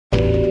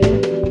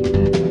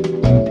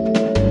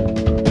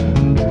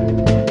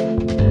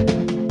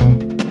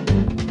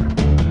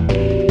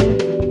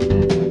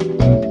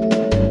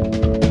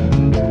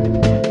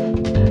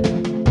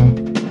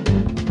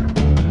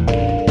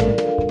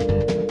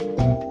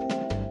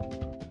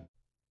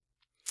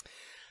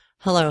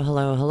Hello,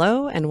 hello,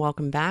 hello, and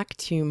welcome back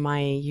to my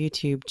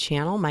YouTube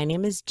channel. My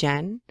name is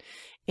Jen,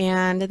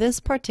 and this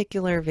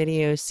particular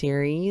video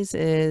series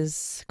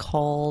is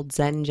called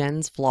Zen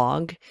Jen's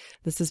Vlog.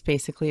 This is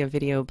basically a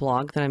video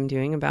blog that I'm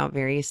doing about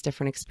various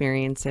different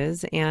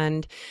experiences,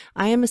 and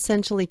I am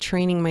essentially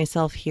training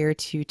myself here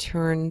to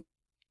turn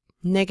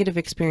negative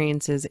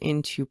experiences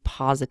into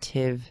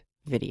positive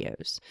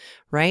videos,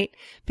 right?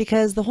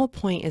 Because the whole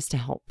point is to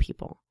help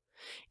people.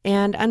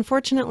 And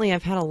unfortunately,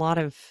 I've had a lot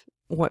of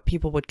what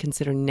people would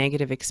consider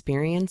negative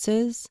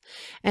experiences.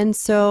 And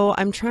so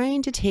I'm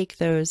trying to take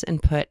those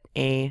and put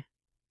a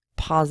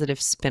positive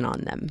spin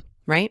on them,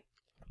 right?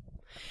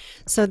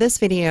 So this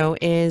video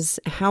is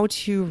how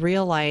to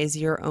realize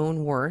your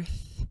own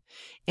worth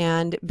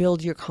and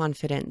build your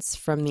confidence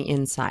from the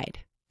inside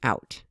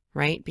out,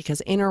 right?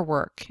 Because inner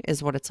work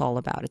is what it's all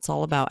about. It's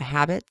all about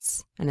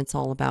habits, and it's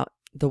all about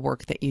the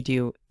work that you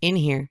do in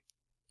here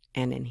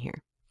and in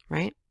here,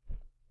 right?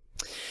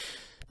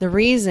 The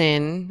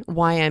reason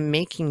why I'm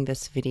making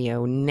this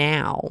video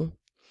now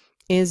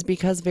is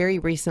because very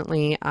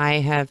recently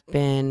I've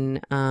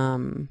been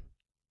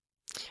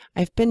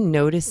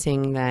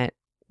noticing that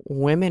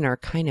women are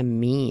kind of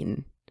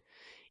mean,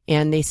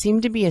 and they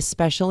seem to be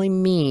especially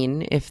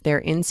mean if they're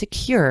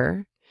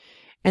insecure,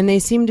 and they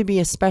seem to be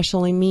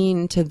especially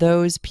mean to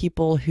those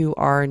people who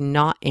are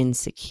not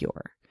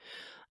insecure.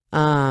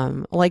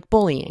 Like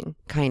bullying,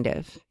 kind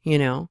of,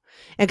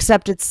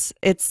 except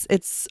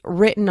it's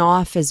written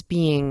off as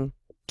being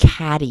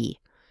catty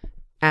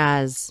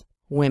as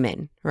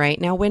women, right?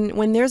 Now,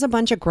 when there's a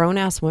bunch of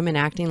grown-ass women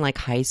acting like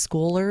high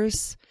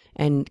schoolers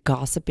and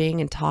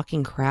gossiping and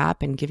talking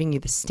crap and giving you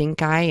the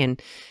stink eye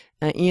and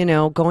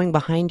going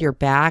behind your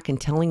back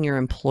and telling your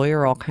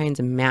employer all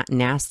kinds of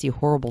nasty,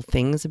 horrible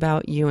things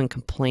about you and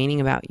complaining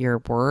about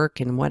your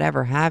work and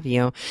whatever have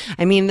you.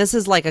 I mean, this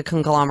is like a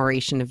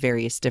conglomeration of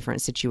various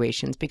different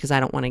situations because I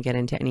don't want to get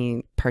into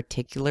any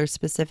particular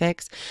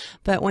specifics.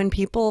 But when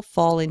people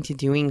fall into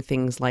doing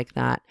things like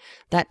that,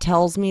 that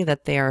tells me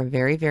that they are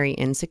very, very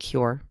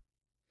insecure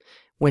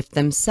with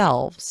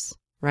themselves,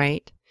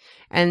 right?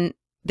 And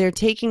they're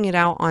taking it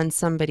out on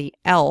somebody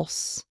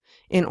else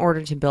in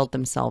order to build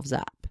themselves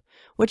up,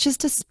 which is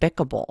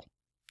despicable.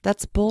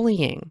 That's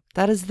bullying.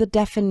 That is the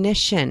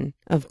definition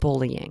of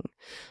bullying.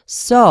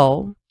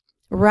 So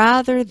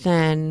rather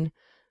than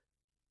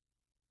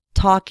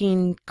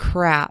talking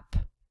crap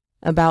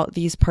about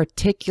these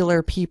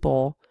particular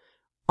people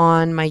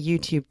on my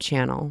YouTube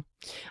channel,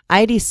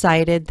 I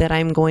decided that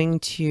I'm going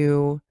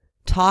to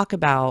talk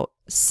about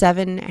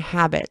 7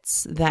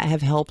 habits that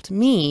have helped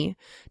me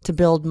to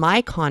build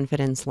my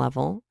confidence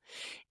level,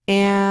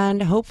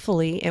 and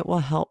hopefully it will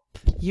help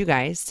you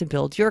guys to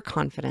build your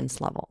confidence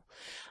level.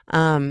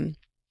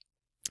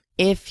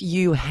 If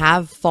you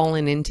have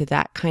fallen into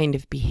that kind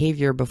of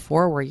behavior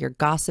before where you're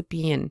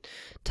gossipy and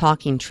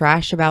talking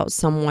trash about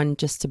someone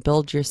just to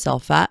build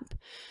yourself up,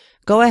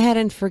 go ahead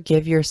and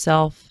forgive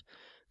yourself.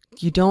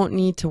 You don't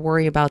need to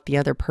worry about the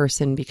other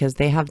person because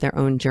they have their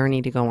own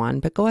journey to go on,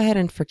 but go ahead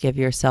and forgive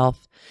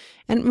yourself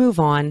and move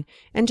on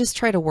and just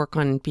try to work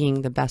on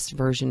being the best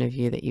version of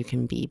you that you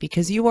can be,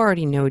 because you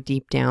already know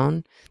deep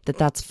down that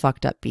that's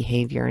fucked up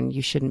behavior and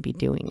you shouldn't be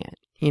doing it.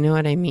 You know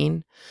what I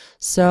mean?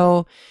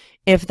 So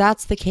if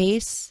that's the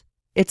case,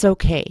 it's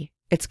okay.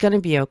 It's going to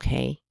be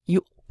okay.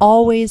 You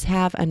always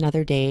have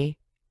another day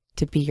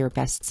to be your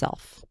best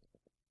self.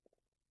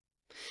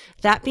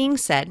 That being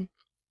said,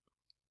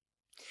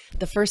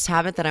 the first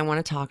habit that I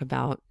want to talk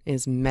about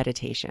is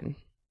meditation.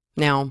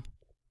 Now,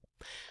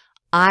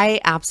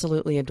 I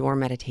absolutely adore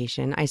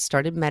meditation. I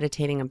started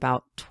meditating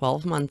about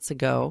 12 months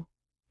ago,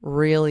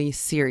 really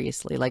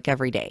seriously, like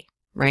every day,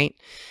 right?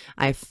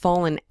 I've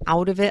fallen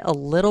out of it a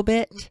little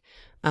bit.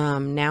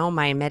 Now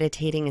my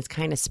meditating is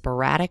kind of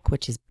sporadic,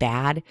 which is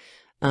bad.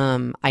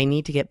 I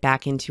need to get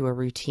back into a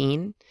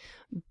routine,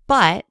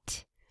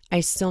 but I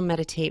still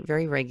meditate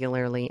very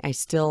regularly. I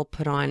still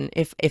put on,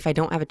 if I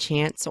don't have a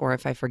chance or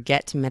if I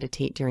forget to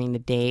meditate during the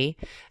day,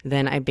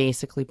 then I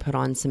basically put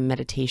on some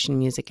meditation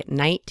music at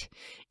night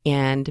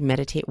and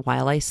meditate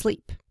while I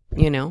sleep,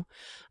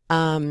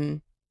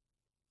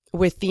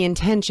 with the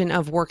intention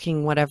of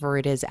working whatever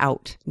it is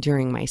out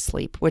during my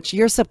sleep, which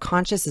your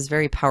subconscious is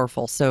very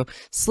powerful. So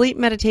sleep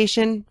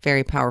meditation,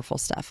 very powerful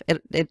stuff.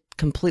 It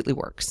completely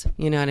works.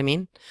 You know what I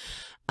mean?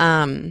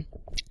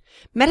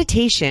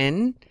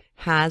 Meditation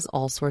has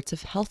all sorts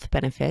of health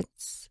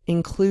benefits,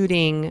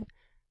 including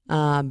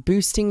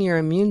boosting your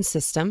immune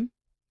system.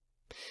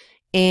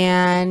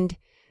 And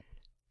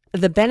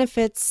the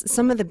benefits,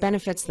 some of the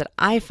benefits that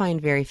I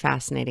find very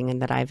fascinating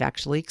and that I've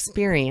actually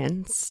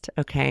experienced,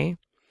 okay,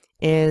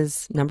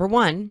 is number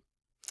 1,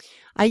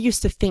 I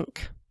used to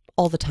think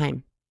all the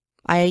time.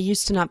 I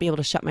used to not be able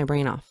to shut my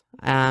brain off,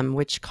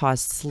 which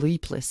caused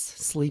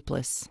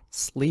sleepless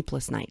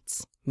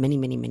nights,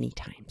 many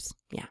times.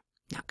 Yeah,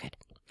 not good.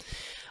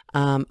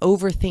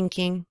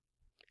 Overthinking,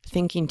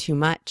 thinking too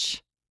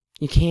much.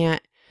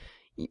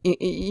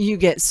 You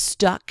get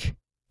stuck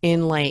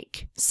in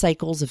like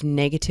cycles of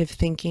negative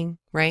thinking,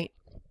 right?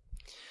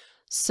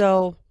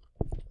 So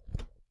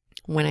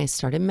when I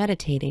started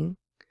meditating,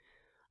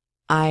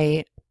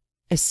 I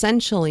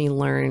essentially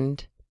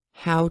learned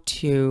how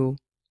to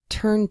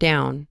turn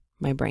down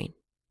my brain.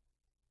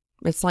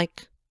 It's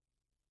like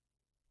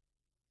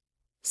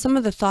some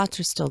of the thoughts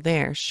are still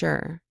there,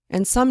 sure.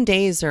 And some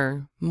days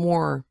are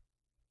more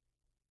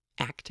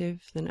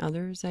active than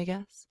others, I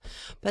guess.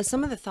 But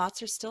some of the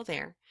thoughts are still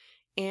there.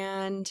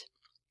 And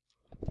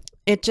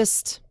I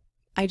just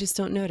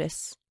don't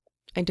notice.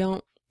 I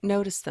don't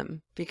notice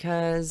them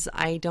because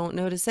I don't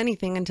notice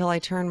anything until I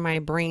turn my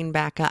brain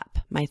back up,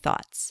 my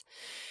thoughts.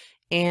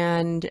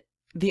 And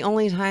the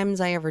only times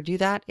I ever do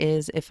that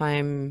is if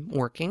I'm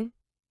working,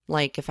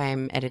 like if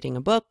I'm editing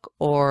a book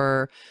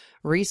or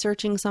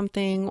researching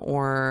something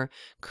or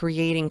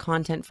creating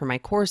content for my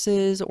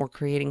courses or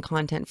creating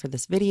content for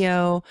this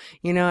video.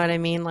 You know what I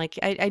mean? Like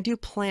I do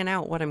plan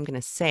out what I'm going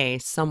to say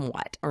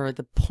somewhat, or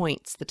the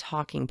points, the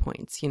talking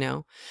points, you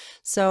know?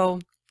 So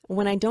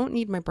when I don't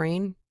need my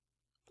brain,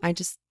 I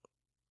just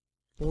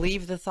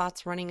leave the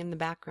thoughts running in the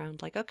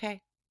background. Like,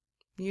 okay,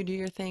 you do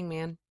your thing,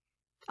 man.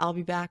 I'll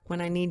be back when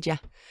I need you,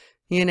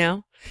 you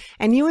know?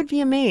 And you would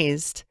be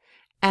amazed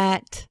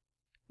at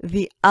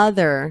the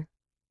other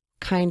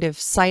kind of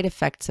side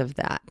effects of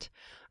that.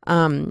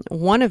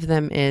 One of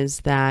them is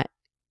that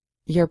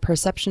your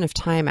perception of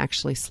time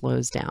actually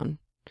slows down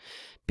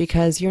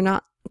because you're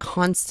not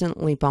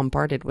constantly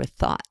bombarded with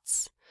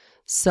thoughts.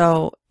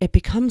 So it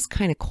becomes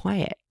kind of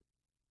quiet.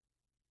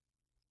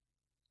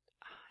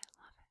 Oh, I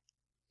love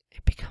it.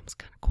 It becomes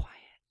kind of quiet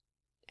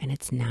and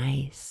it's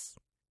nice.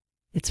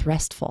 It's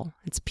restful.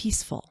 It's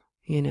peaceful,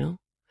 you know?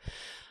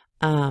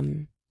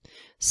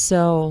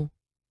 So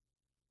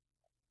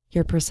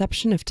your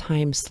perception of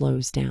time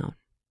slows down,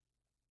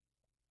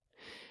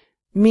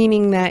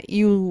 meaning that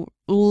you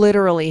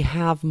literally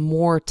have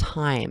more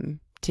time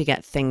to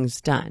get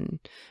things done,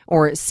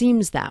 or it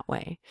seems that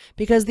way,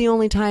 because the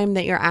only time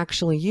that you're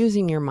actually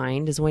using your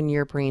mind is when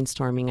you're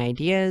brainstorming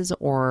ideas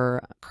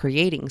or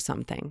creating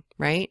something,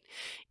 right?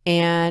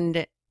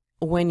 And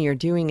when you're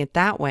doing it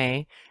that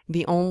way,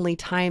 the only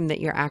time that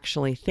you're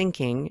actually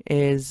thinking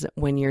is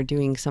when you're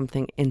doing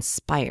something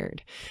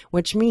inspired,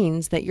 which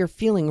means that you're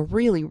feeling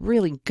really,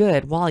 really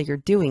good while you're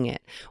doing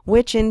it,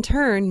 which in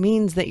turn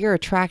means that you're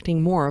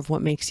attracting more of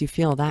what makes you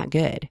feel that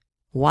good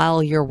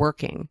while you're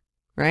working,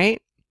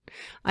 right?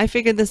 I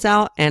figured this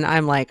out and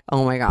I'm like,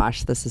 oh my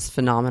gosh, this is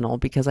phenomenal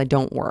because I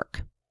don't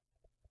work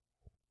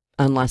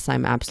unless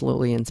I'm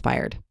absolutely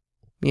inspired.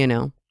 You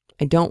know,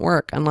 I don't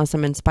work unless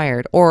I'm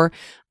inspired, or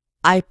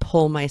I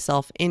pull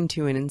myself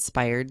into an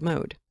inspired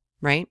mode,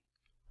 right?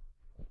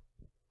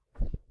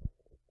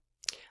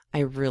 I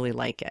really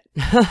like it.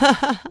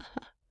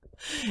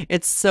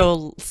 It's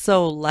so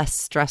less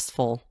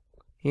stressful,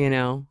 you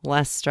know,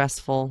 less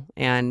stressful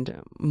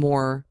and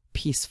more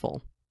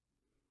peaceful.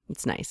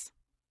 It's nice.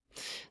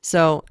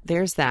 So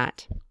there's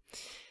that.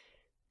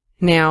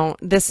 Now,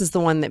 this is the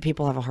one that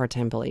people have a hard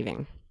time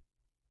believing.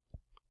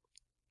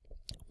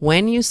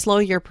 When you slow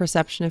your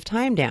perception of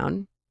time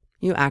down,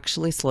 you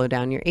actually slow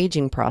down your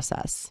aging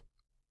process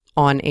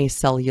on a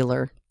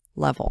cellular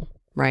level,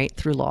 right?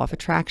 Through law of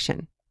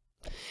attraction.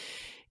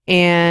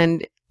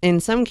 And in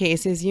some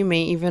cases, you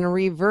may even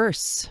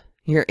reverse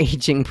your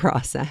aging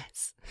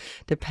process,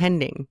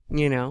 depending,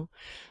 you know.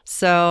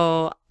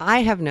 So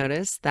I have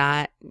noticed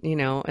that, you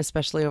know,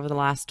 especially over the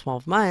last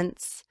 12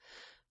 months,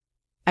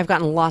 I've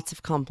gotten lots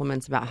of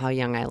compliments about how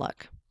young I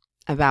look,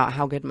 about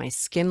how good my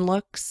skin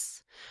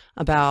looks,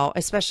 about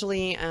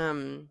especially,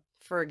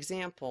 for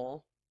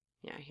example,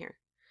 yeah, here.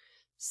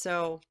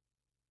 So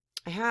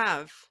I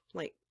have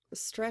like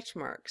stretch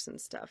marks and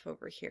stuff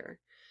over here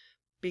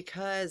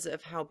because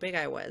of how big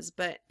I was.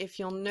 But if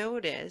you'll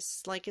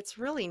notice, like it's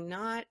really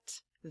not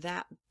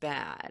that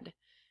bad,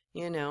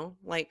 you know,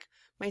 like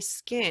my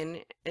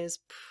skin is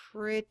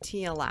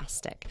pretty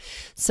elastic.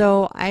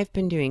 So I've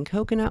been doing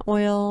coconut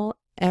oil.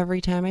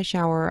 Every time I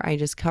shower, I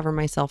just cover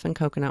myself in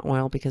coconut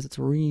oil because it's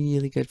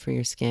really good for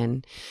your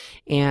skin.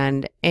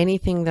 And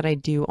anything that I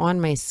do on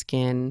my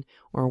skin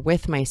or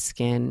with my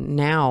skin,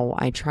 now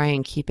I try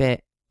and keep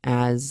it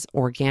as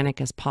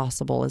organic as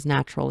possible, as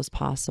natural as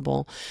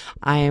possible.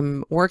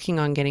 I'm working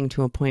on getting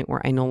to a point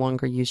where I no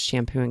longer use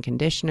shampoo and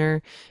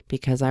conditioner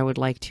because I would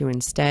like to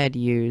instead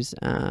use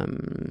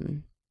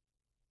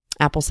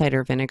apple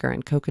cider vinegar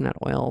and coconut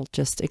oil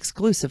just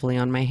exclusively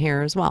on my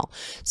hair as well.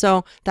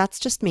 So that's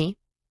just me.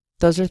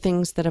 Those are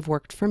things that have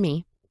worked for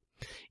me.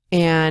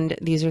 And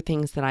these are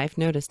things that I've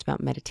noticed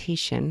about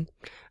meditation.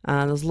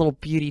 Those little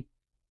beauty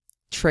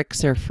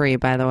tricks are free,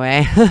 by the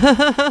way.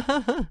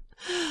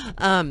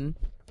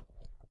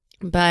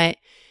 But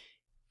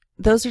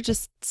those are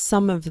just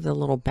some of the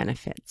little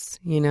benefits.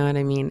 You know what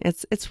I mean?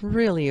 It's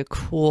really a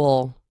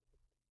cool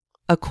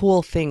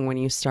thing when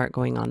you start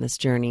going on this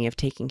journey of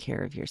taking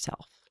care of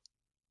yourself.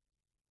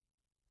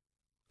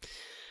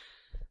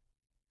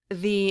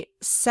 The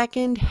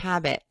second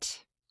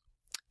habit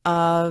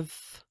to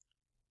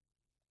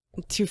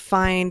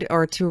find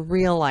or to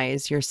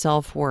realize your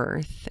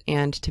self-worth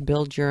and to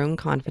build your own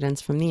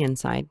confidence from the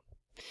inside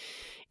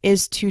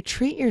is to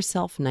treat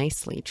yourself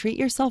nicely, treat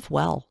yourself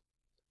well.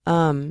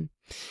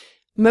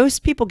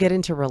 Most people get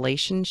into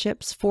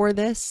relationships for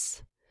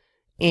this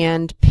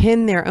and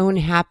pin their own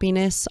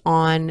happiness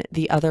on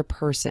the other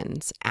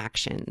person's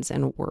actions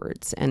and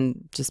words.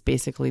 And just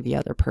basically the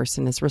other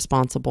person is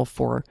responsible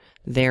for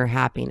their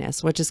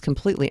happiness, which is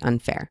completely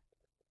unfair.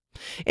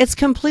 It's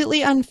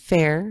completely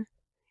unfair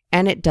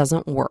and it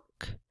doesn't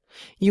work.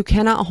 You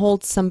cannot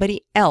hold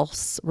somebody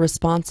else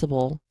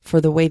responsible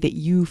for the way that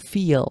you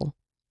feel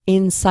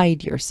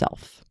inside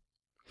yourself.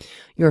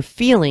 Your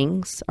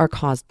feelings are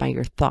caused by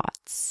your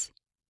thoughts,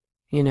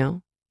 you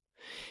know?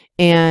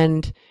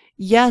 And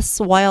yes,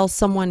 while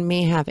someone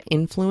may have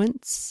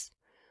influence,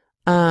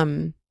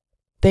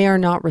 they are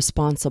not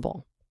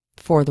responsible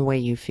for the way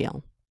you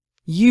feel.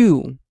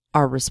 You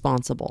are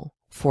responsible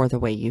for the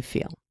way you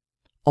feel.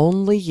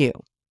 Only you.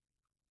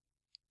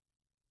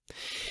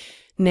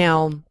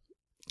 Now,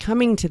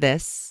 coming to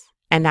this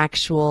and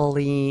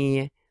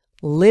actually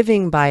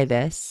living by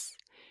this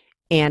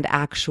and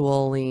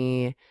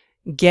actually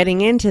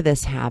getting into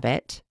this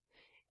habit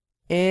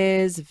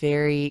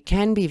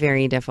can be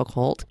very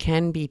difficult,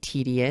 can be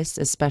tedious,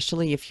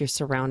 especially if you're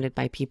surrounded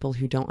by people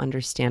who don't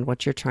understand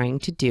what you're trying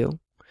to do.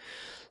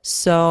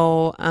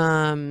 So,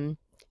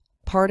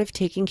 part of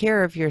taking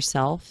care of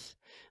yourself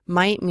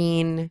might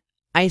mean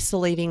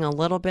isolating a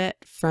little bit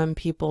from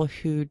people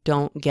who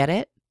don't get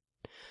it.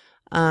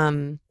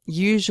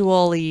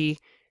 Usually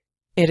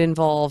it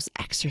involves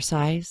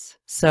exercise.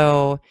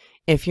 So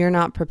if you're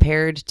not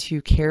prepared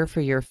to care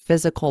for your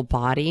physical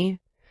body,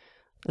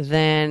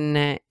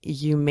 then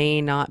you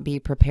may not be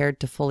prepared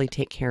to fully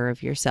take care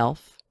of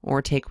yourself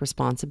or take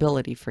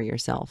responsibility for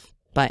yourself,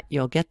 but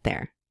you'll get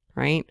there,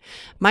 right?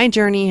 My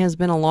journey has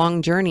been a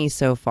long journey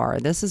so far.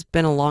 This has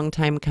been a long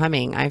time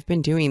coming. I've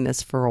been doing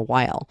this for a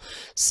while.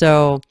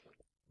 So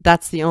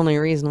that's the only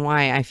reason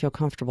why I feel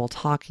comfortable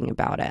talking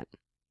about it.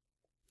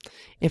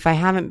 If I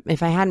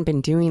hadn't been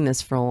doing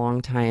this for a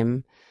long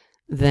time,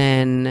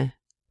 then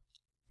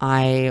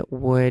I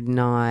would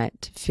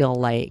not feel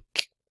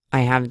like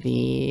I have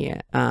the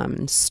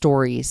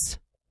stories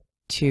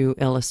to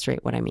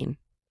illustrate what I mean,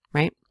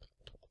 right?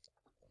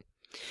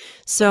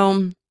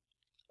 So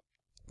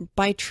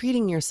by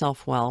treating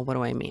yourself well, what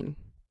do I mean?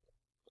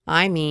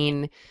 I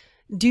mean,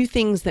 do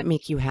things that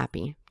make you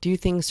happy. Do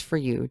things for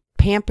you.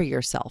 Pamper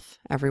yourself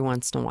every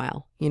once in a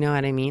while. You know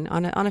what I mean?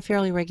 On a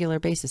fairly regular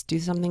basis. Do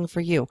something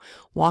for you.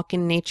 Walk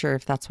in nature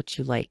if that's what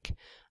you like.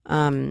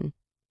 For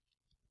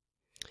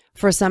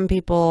some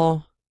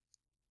people,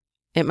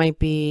 it might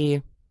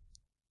be,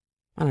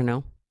 I don't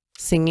know,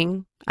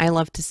 singing. I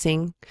love to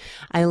sing.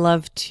 I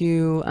love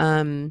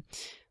to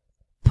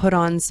put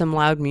on some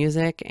loud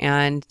music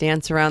and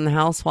dance around the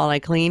house while I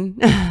clean.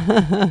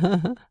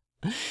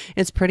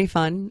 It's pretty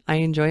fun. I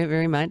enjoy it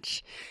very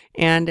much,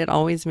 and it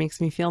always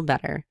makes me feel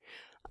better.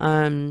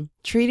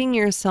 Treating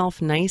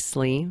yourself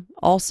nicely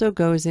also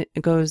goes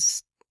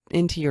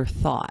into your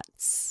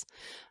thoughts.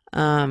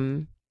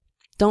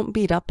 Don't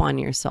beat up on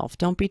yourself.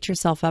 Don't beat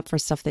yourself up for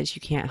stuff that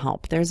you can't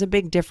help. There's a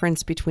big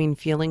difference between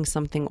feeling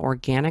something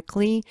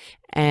organically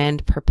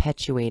and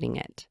perpetuating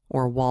it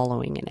or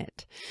wallowing in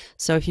it.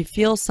 So if you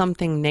feel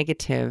something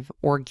negative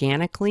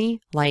organically,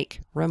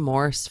 like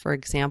remorse, for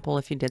example,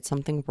 if you did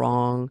something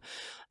wrong,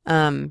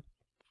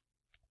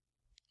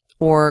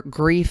 or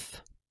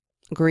grief.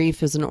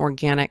 Grief is an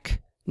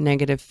organic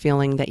negative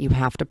feeling that you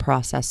have to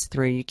process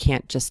through. You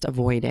can't just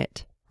avoid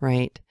it,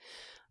 right?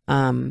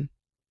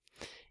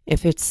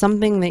 If it's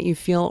something that you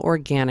feel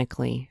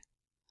organically,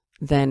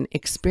 then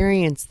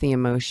experience the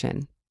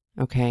emotion,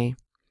 okay?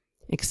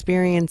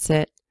 Experience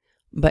it,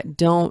 but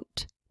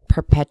don't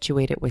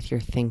perpetuate it with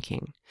your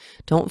thinking.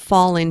 Don't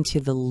fall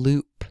into the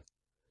loop.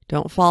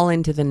 Don't fall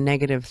into the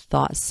negative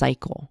thought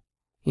cycle,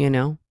 you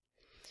know?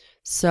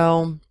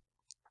 So,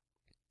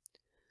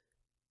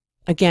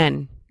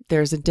 again,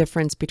 there's a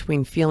difference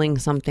between feeling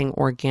something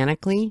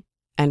organically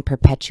and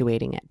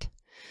perpetuating it.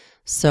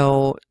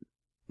 So,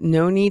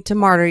 no need to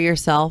martyr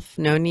yourself.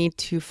 No need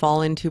to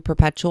fall into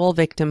perpetual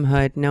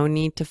victimhood. No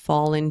need to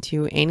fall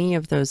into any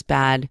of those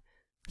bad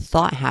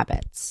thought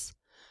habits.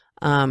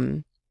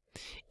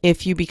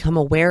 If you become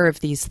aware of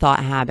these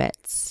thought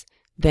habits,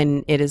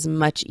 then it is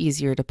much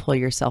easier to pull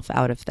yourself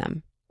out of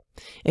them.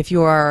 If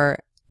you are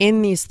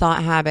in these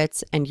thought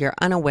habits and you're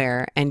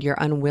unaware and you're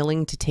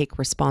unwilling to take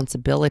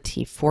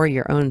responsibility for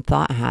your own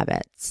thought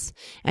habits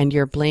and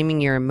you're blaming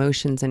your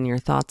emotions and your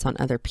thoughts on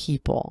other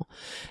people,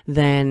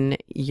 then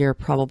you're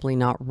probably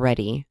not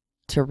ready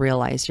to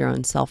realize your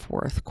own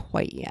self-worth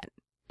quite yet.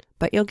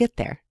 But you'll get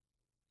there.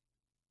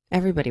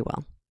 Everybody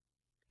will.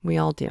 We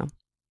all do.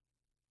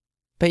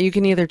 But you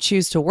can either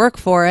choose to work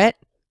for it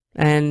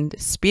and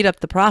speed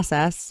up the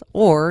process,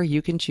 or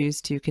you can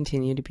choose to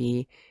continue to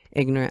be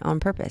ignorant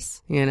on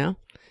purpose, you know?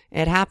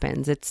 It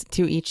happens. It's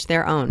to each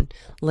their own.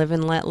 Live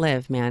and let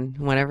live, man.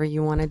 Whatever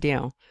you want to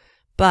do.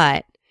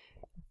 But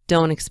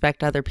don't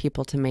expect other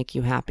people to make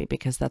you happy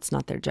because that's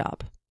not their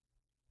job.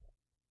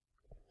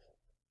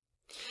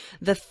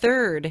 The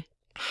third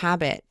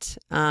habit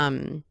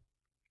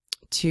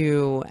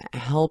to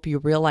help you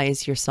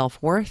realize your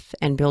self-worth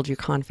and build your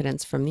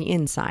confidence from the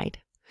inside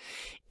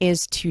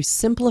is to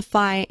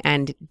simplify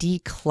and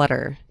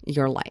declutter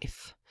your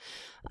life.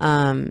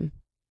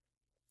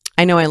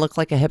 I know I look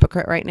like a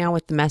hypocrite right now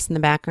with the mess in the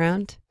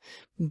background,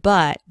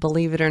 but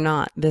believe it or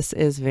not, this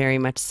is very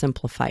much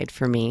simplified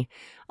for me,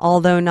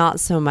 although not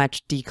so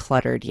much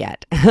decluttered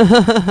yet.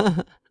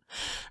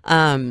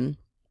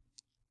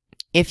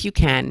 If you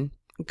can,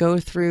 go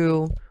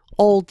through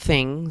old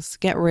things,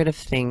 get rid of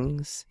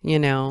things,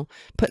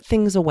 put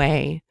things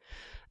away.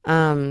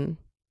 Hang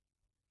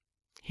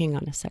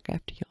on a sec, I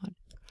have to yawn.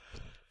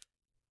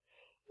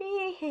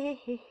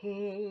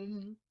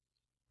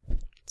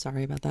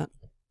 Sorry about that.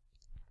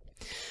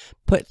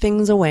 Put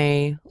things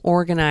away,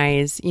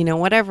 organize,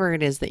 whatever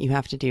it is that you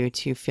have to do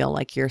to feel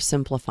like you're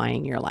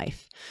simplifying your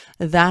life.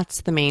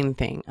 That's the main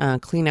thing.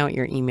 Clean out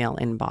your email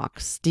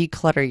inbox,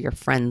 declutter your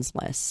friends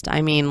list.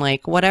 I mean,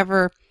 like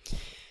whatever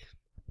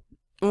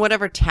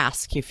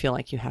task you feel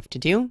like you have to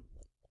do,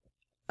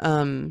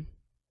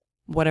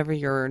 whatever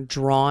you're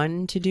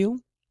drawn to do,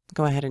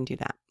 go ahead and do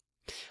that.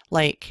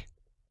 Like,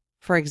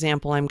 for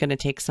example, I'm going to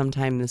take some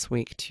time this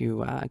week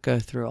to go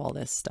through all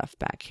this stuff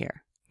back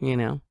here,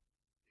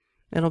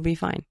 It'll be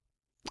fine.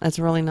 It's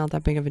really not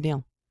that big of a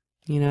deal.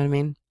 You know what I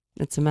mean?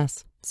 It's a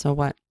mess. So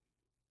what?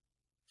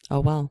 Oh,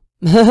 well.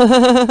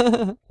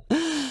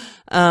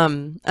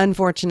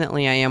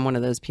 Unfortunately, I am one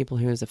of those people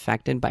who is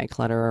affected by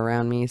clutter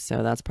around me.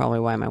 So that's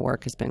probably why my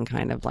work has been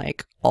kind of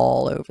like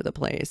all over the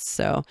place.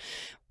 So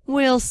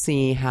we'll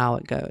see how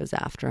it goes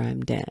after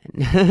I'm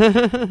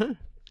done.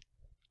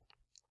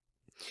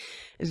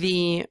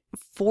 The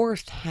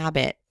fourth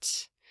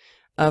habit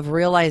of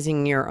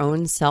realizing your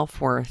own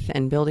self-worth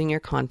and building your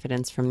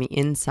confidence from the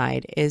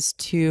inside is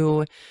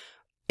to,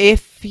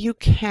 if you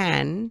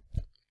can,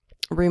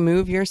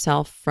 remove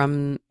yourself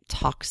from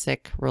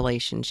toxic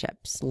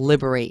relationships.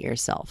 Liberate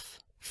yourself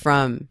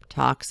from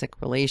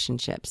toxic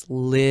relationships.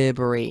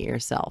 Liberate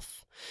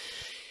yourself.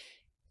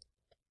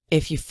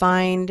 If you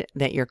find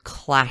that you're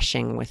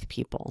clashing with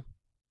people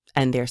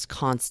and there's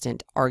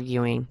constant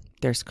arguing,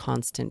 there's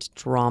constant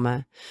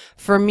drama.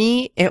 For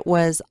me,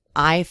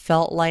 I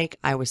felt like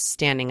I was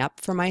standing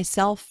up for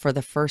myself for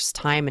the first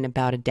time in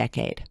about a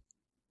decade.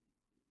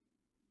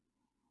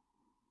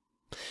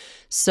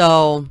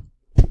 So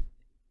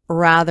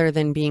rather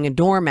than being a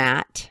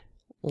doormat,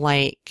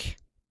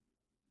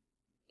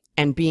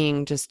 and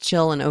being just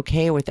chill and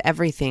okay with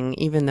everything,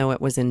 even though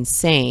it was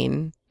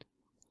insane,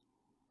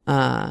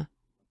 I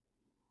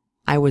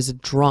was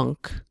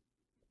drunk.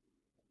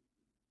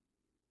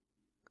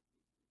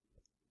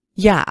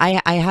 Yeah,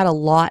 I had a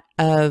lot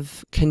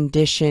of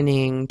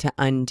conditioning to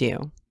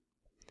undo,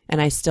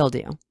 and I still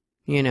do,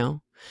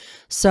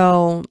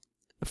 So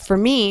for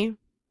me,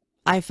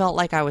 I felt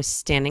like I was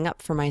standing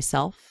up for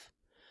myself.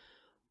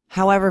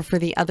 However, for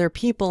the other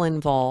people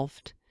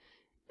involved,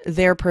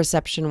 their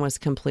perception was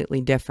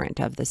completely different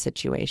of the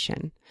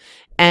situation.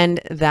 And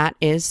that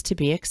is to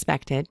be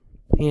expected.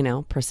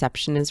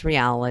 Perception is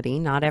reality.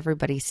 Not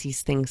everybody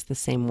sees things the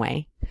same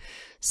way.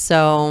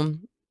 So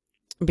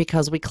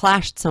because we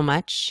clashed so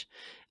much,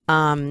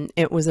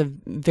 it was a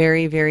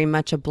very, very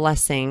much a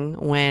blessing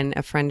when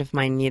a friend of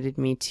mine needed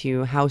me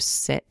to house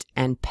sit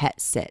and pet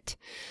sit.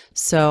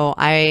 So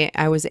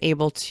I was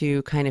able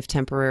to kind of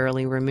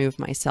temporarily remove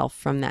myself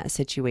from that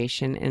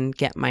situation and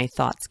get my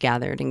thoughts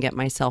gathered and get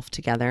myself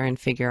together and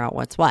figure out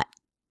what's what,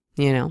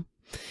 And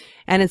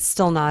it's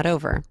still not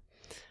over.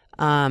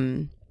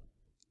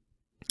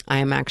 I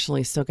am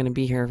actually still going to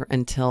be here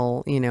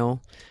until,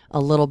 a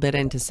little bit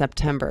into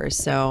September.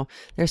 So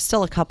there's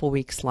still a couple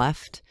weeks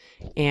left.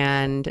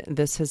 And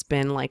this has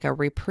been like a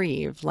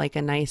reprieve, like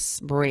a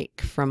nice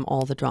break from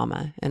all the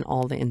drama and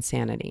all the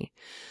insanity.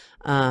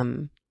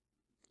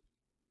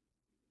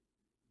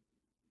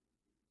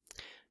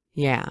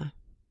 Yeah,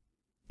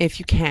 if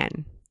you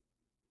can.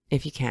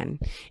 If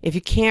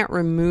you can't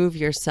remove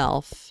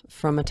yourself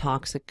from a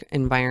toxic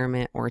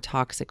environment or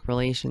toxic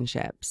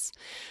relationships,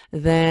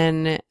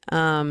 then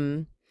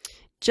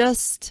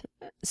just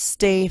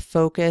stay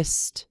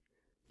focused.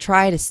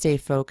 Try to stay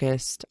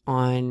focused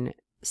on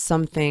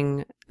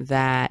something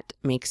that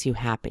makes you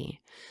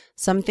happy.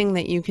 Something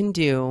that you can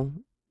do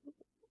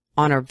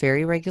on a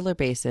very regular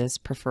basis,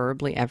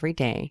 preferably every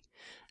day,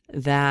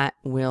 that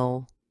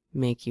will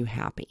make you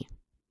happy.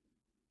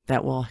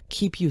 That will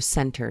keep you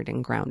centered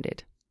and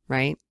grounded.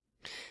 Right?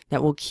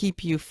 That will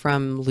keep you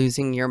from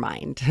losing your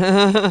mind.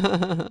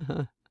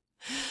 The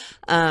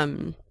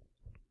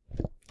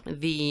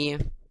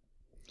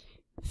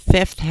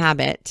fifth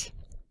habit,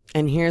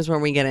 and here's where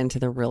we get into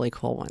the really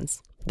cool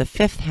ones. The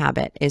fifth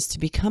habit is to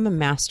become a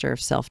master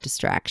of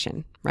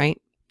self-distraction, right?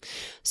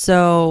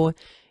 So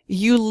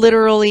you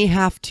literally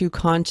have to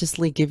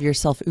consciously give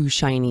yourself ooh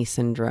shiny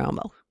syndrome.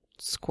 Oh,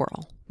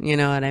 squirrel. You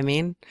know what I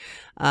mean?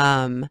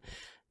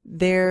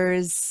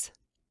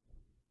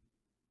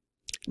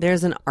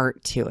 There's an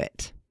art to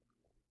it,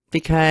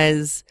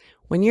 because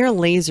When you're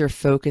laser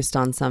focused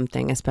on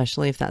something,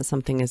 especially if that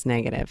something is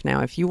negative.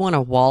 Now, if you want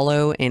to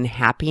wallow in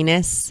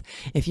happiness,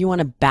 if you want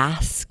to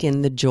bask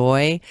in the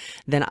joy,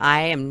 then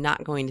I am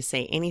not going to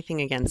say anything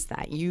against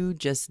that. You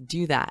just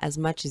do that as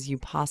much as you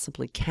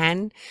possibly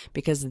can,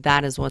 because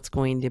that is what's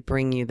going to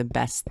bring you the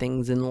best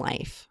things in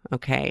life.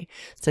 Okay.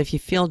 So if you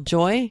feel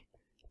joy,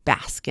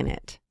 bask in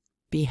it.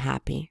 Be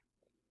happy.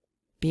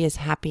 Be as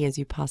happy as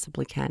you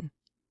possibly can.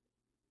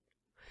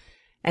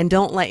 And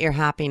don't let your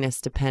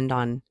happiness depend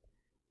on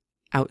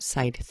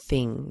outside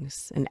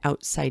things and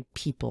outside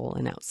people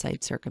and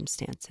outside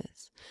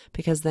circumstances,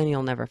 because then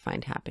you'll never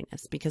find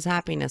happiness, because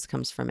happiness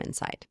comes from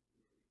inside.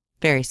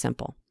 Very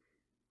simple.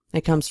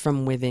 It comes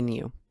from within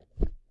you.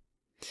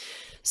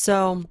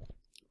 So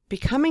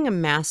becoming a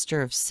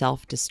master of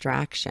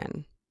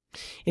self-distraction,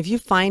 if you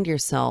find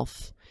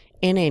yourself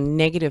in a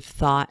negative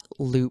thought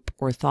loop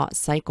or thought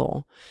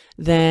cycle,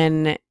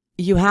 then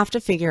you have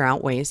to figure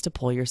out ways to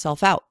pull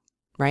yourself out,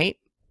 right?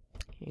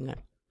 Hang on.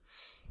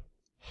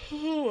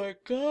 Oh my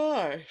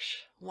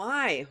gosh.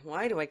 Why?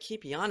 Why do I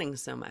keep yawning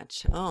so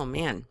much? Oh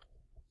man.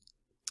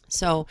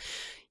 So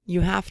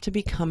you have to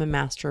become a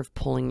master of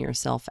pulling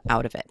yourself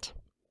out of it.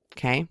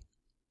 Okay.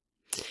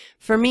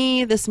 For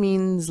me, this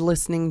means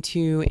listening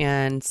to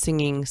and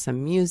singing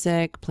some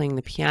music, playing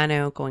the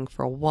piano, going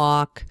for a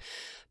walk,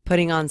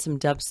 putting on some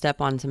dubstep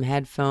on some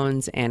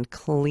headphones, and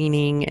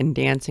cleaning and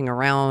dancing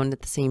around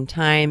at the same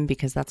time,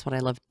 because that's what I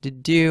love to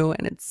do.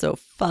 And it's so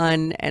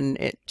fun and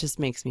it just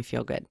makes me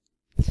feel good.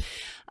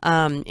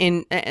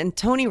 And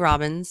Tony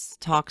Robbins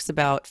talks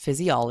about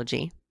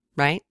physiology,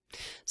 right?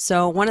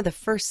 So one of the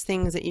first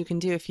things that you can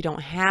do if you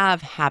don't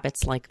have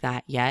habits like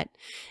that yet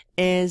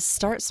is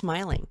start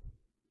smiling.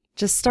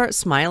 Just start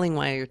smiling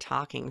while you're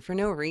talking for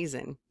no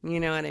reason. You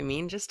know what I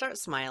mean? Just start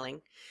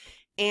smiling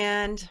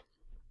and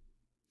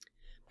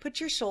put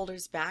your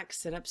shoulders back,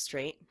 sit up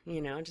straight,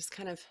 you know, just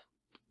kind of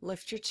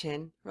lift your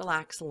chin,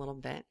 relax a little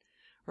bit,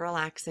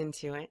 relax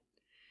into it,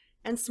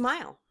 and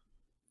smile.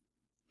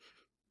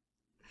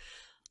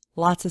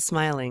 Lots of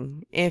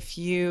smiling. If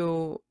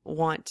you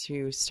want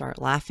to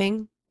start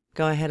laughing,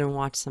 go ahead and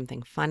watch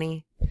something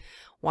funny.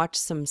 Watch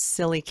some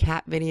silly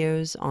cat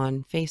videos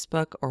on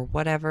Facebook or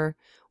whatever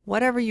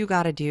you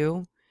got to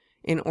do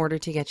in order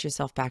to get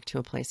yourself back to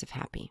a place of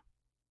happy.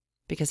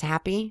 Because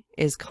happy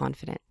is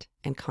confident,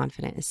 and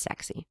confident is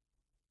sexy.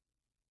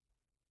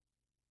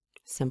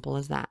 Simple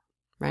as that,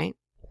 right?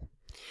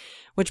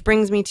 Which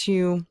brings me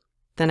to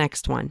the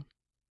next one.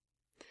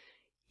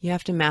 You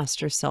have to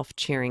master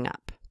self-cheering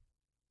up.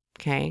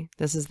 Okay,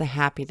 this is the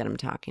happy that I'm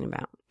talking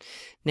about.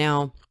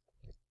 Now,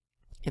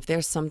 if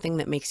there's something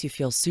that makes you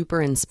feel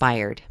super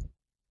inspired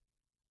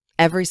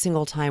every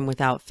single time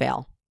without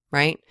fail,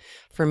 right?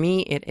 For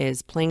me, it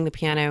is playing the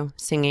piano,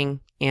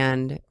 singing,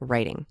 and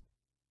writing,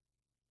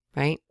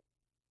 right?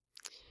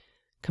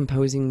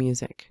 Composing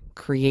music,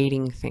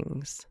 creating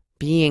things,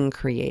 being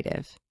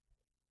creative.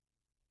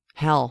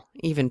 Hell,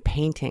 even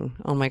painting.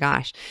 Oh my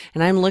gosh.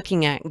 And I'm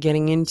looking at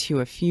getting into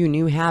a few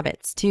new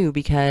habits too,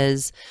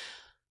 because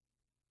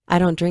I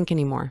don't drink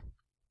anymore.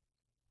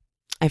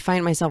 I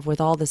find myself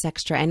with all this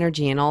extra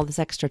energy and all this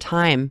extra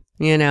time,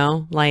 you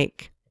know,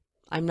 like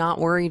I'm not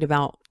worried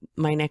about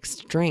my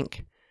next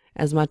drink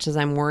as much as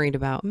I'm worried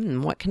about,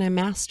 what can I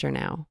master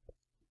now?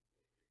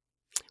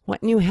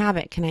 What new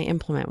habit can I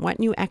implement? What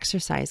new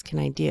exercise can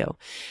I do?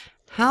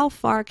 How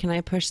far can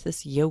I push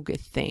this yoga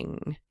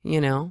thing,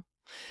 you know?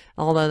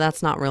 Although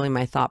that's not really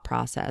my thought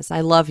process. I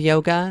love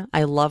yoga.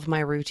 I love my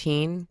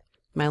routine,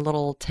 my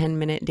little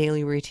 10-minute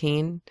daily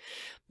routine.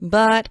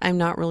 But I'm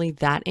not really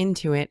that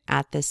into it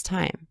at this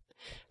time.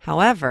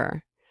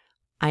 However,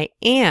 I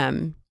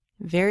am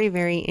very,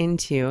 very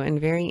into and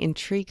very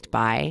intrigued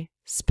by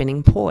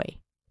spinning poi.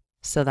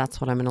 So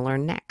that's what I'm going to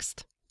learn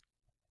next.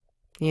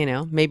 You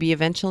know, maybe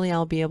eventually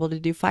I'll be able to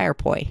do fire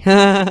poi.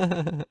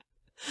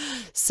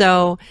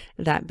 So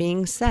that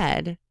being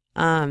said,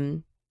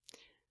 go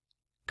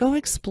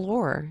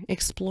explore.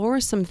 Explore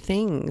some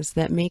things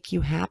that make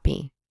you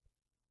happy.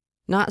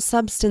 Not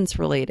substance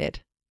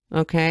related.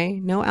 Okay,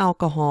 no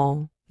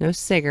alcohol, no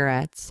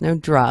cigarettes, no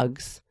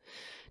drugs.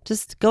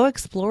 Just go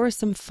explore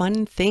some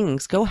fun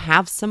things. Go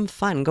have some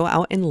fun. Go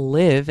out and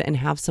live and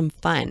have some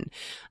fun.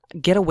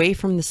 Get away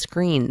from the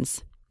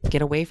screens.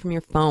 Get away from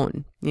your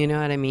phone. You know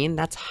what I mean?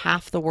 That's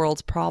half the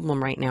world's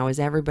problem right now, is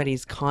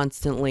everybody's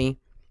constantly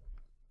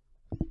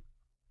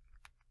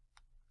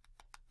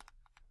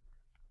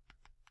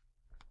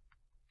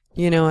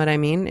you know what I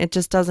mean? It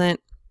just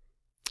doesn't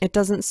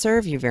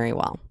serve you very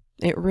well.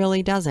 It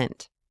really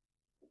doesn't.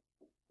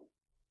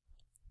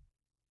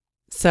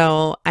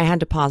 So I had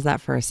to pause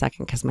that for a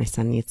second because my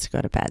son needs to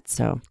go to bed.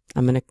 So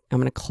I'm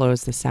gonna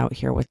close this out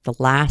here with the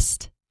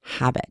last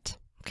habit.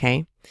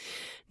 Okay.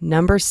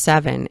 Number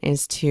 7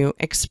 is to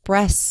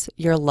express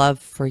your love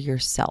for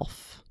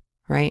yourself,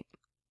 right?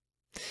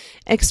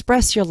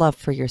 Express your love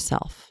for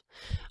yourself.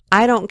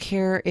 I don't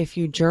care if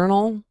you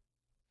journal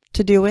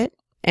to do it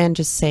and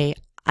just say,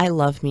 I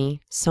love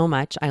me so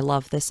much. I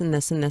love this and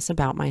this and this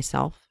about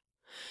myself.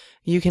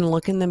 You can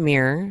look in the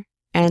mirror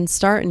and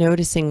start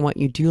noticing what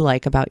you do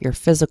like about your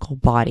physical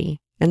body.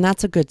 And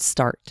that's a good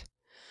start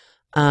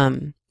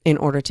in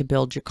order to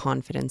build your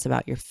confidence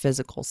about your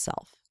physical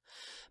self.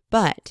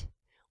 But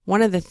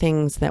one of the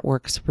things that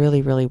works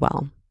really, really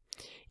well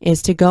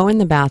is to go in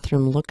the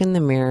bathroom, look in the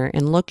mirror,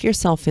 and look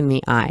yourself in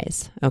the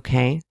eyes,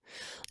 okay?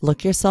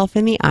 Look yourself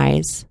in the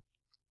eyes,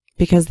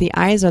 because the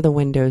eyes are the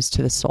windows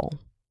to the soul.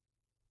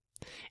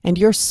 And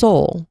your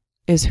soul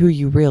is who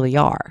you really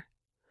are.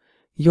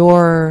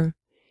 Your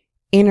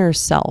inner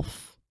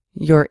self,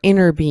 your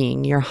inner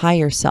being, your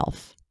higher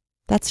self,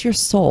 that's your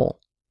soul.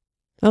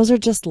 Those are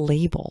just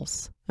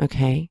labels,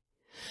 okay?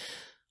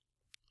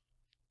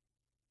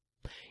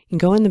 You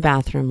go in the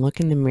bathroom, look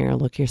in the mirror,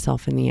 look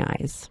yourself in the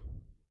eyes,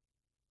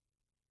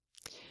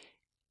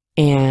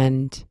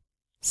 and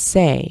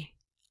say,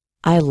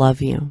 I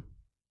love you.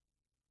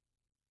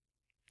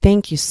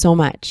 Thank you so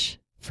much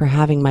for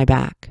having my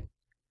back.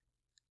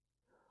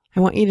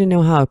 I want you to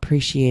know how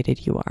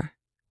appreciated you are.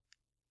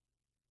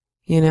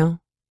 You know?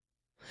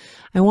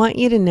 I want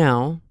you to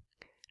know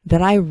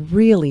that I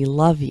really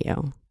love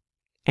you,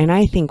 and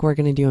I think we're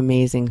going to do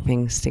amazing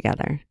things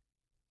together.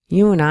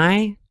 You and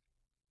I,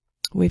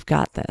 we've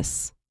got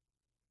this.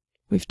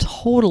 We've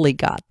totally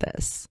got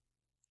this.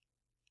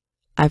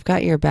 I've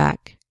got your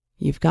back,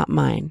 you've got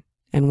mine,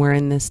 and we're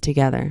in this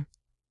together.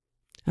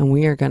 And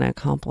we are going to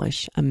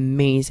accomplish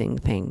amazing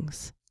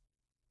things.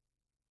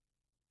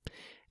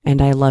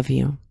 And I love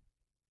you.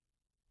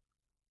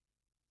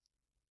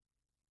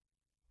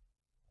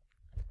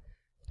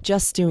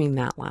 Just doing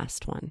that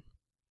last one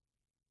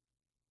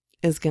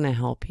is going to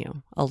help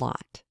you a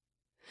lot.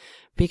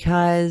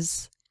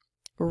 Because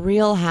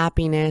real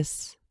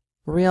happiness,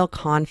 real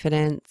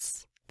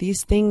confidence,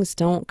 these things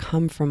don't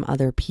come from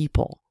other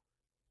people.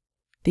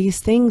 These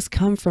things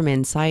come from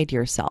inside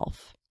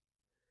yourself.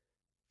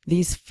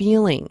 These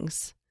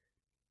feelings,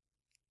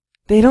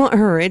 they don't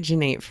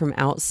originate from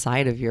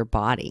outside of your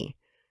body.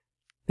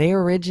 They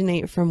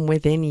originate from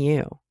within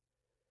you.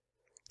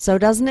 So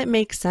doesn't it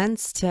make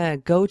sense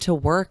to go to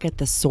work at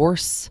the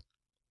source,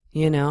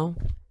 you know,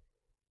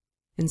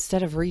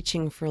 instead of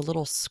reaching for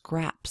little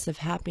scraps of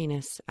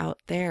happiness out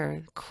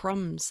there,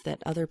 crumbs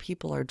that other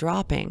people are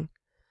dropping?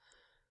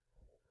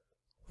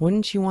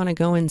 Wouldn't you want to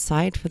go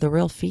inside for the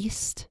real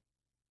feast?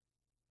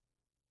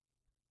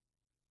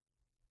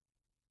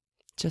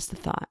 Just a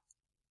thought.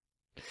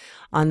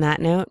 On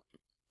that note,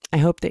 I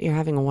hope that you're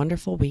having a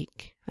wonderful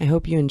week. I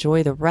hope you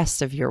enjoy the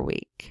rest of your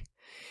week.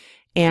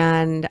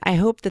 And I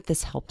hope that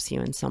this helps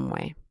you in some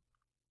way.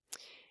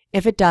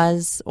 If it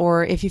does,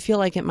 or if you feel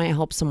like it might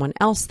help someone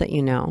else that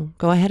you know,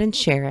 go ahead and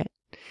share it.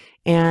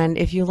 And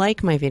if you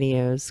like my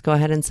videos, go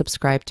ahead and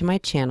subscribe to my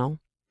channel.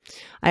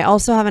 I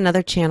also have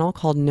another channel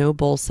called No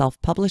Bull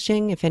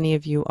Self-Publishing if any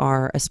of you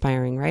are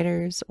aspiring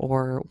writers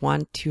or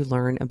want to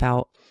learn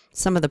about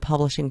some of the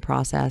publishing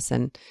process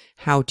and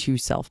how to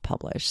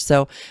self-publish.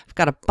 So I've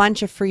got a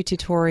bunch of free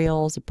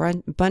tutorials,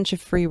 a bunch of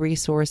free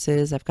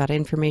resources. I've got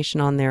information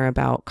on there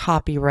about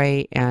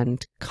copyright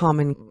and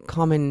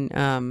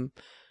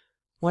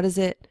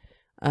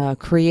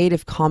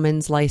Creative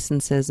Commons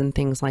licenses and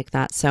things like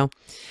that. So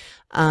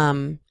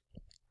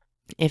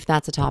if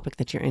that's a topic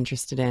that you're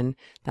interested in,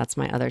 that's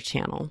my other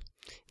channel.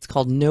 It's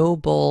called No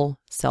Bull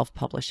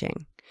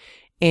Self-Publishing.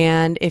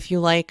 And if you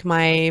like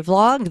my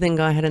vlog, then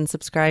go ahead and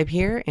subscribe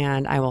here,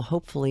 and I will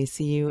hopefully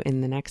see you in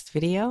the next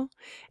video.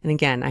 And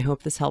again, I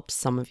hope this helps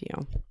some of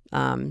you.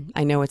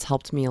 I know it's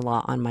helped me a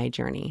lot on my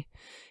journey.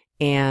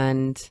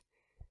 And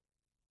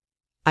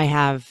I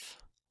have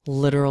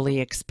literally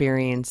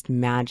experienced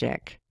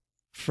magic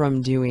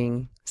from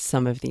doing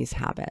some of these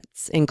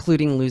habits,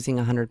 including losing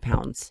 100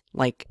 pounds,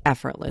 like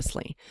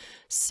effortlessly.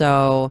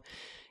 So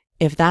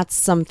if that's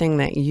something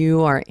that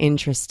you are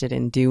interested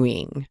in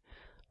doing,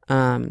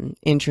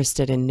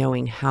 interested in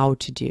knowing how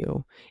to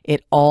do,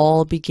 it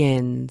all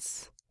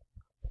begins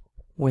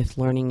with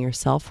learning your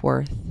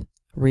self-worth,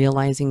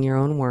 realizing your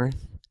own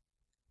worth,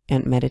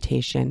 and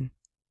meditation,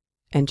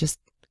 and just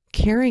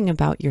caring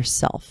about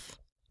yourself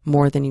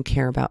more than you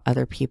care about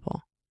other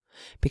people.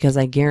 Because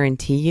I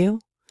guarantee you,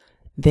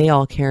 they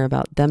all care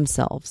about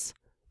themselves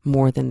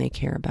more than they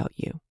care about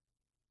you.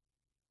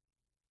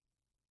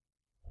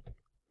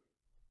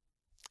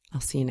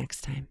 I'll see you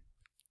next time.